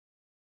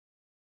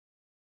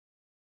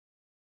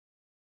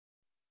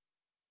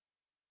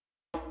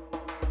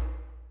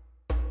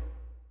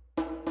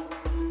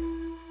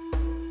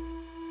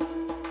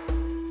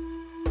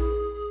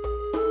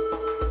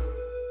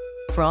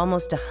For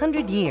almost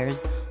 100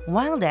 years,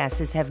 wild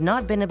asses have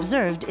not been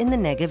observed in the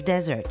Negev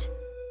desert.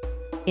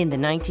 In the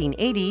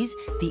 1980s,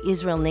 the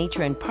Israel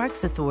Nature and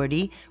Parks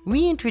Authority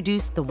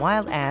reintroduced the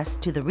wild ass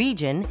to the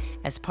region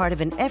as part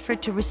of an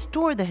effort to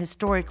restore the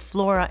historic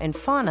flora and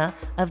fauna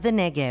of the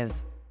Negev.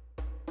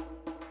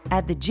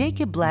 At the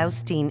Jacob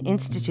Blaustein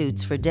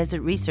Institutes for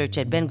Desert Research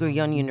at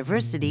Ben-Gurion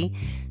University,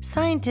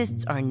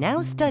 scientists are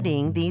now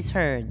studying these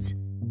herds.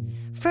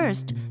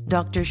 First,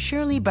 Dr.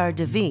 Shirli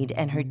Bar-David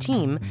and her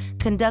team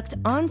conduct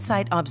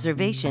on-site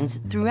observations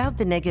throughout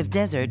the Negev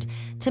desert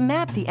to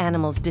map the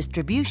animals'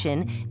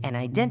 distribution and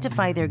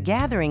identify their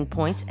gathering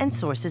points and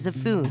sources of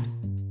food.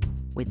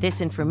 With this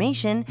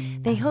information,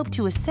 they hope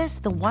to assess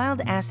the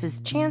wild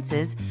ass's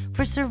chances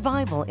for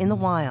survival in the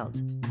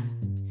wild.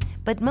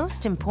 But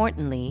most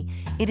importantly,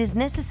 it is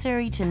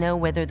necessary to know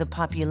whether the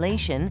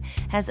population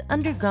has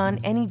undergone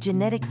any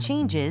genetic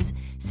changes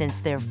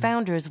since their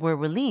founders were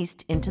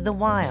released into the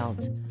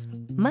wild.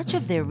 Much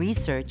of their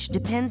research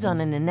depends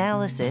on an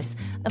analysis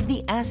of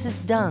the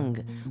ass's dung,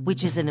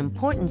 which is an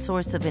important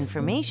source of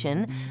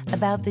information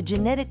about the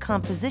genetic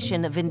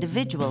composition of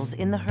individuals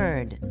in the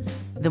herd.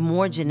 The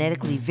more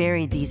genetically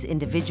varied these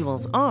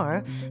individuals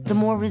are, the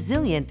more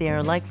resilient they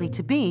are likely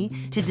to be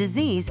to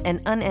disease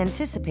and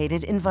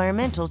unanticipated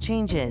environmental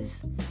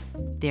changes.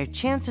 Their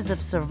chances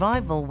of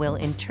survival will,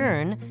 in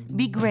turn,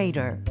 be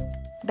greater.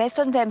 Based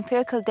on the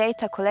empirical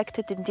data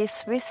collected in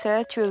this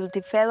research, we will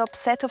develop a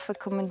set of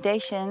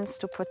recommendations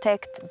to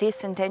protect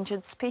these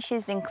endangered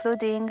species,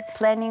 including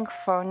planning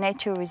for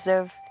nature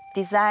reserve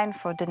design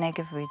for the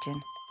Negev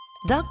region.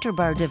 Dr.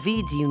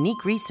 Bar-David's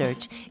unique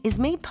research is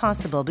made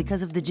possible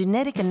because of the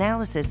genetic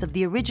analysis of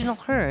the original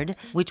herd,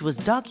 which was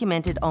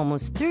documented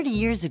almost 30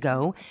 years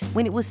ago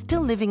when it was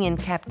still living in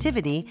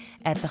captivity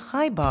at the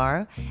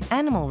Haibar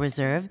Animal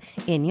Reserve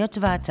in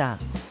Yotvata.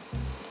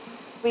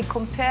 We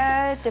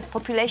compare the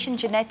population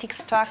genetic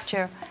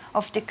structure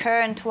of the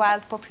current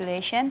wild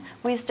population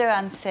with their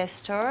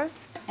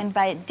ancestors, and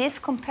by this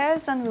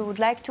comparison we would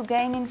like to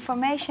gain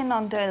information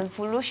on the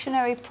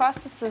evolutionary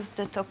processes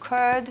that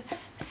occurred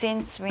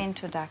since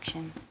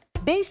reintroduction.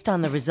 Based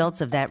on the results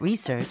of that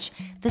research,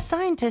 the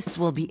scientists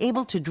will be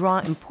able to draw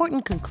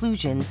important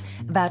conclusions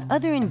about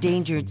other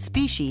endangered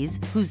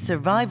species whose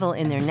survival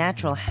in their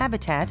natural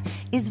habitat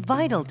is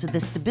vital to the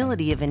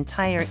stability of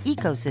entire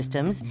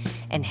ecosystems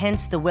and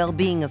hence the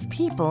well-being of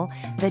people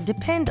that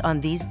depend on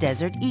these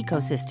desert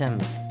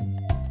ecosystems.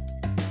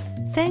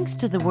 Thanks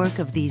to the work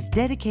of these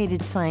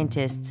dedicated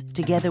scientists,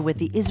 together with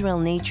the Israel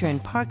Nature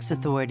and Parks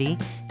Authority,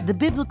 the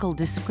biblical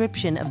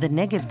description of the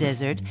Negev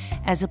desert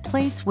as a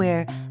place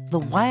where the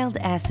wild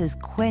asses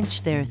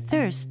quench their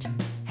thirst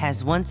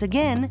has once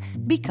again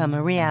become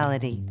a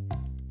reality.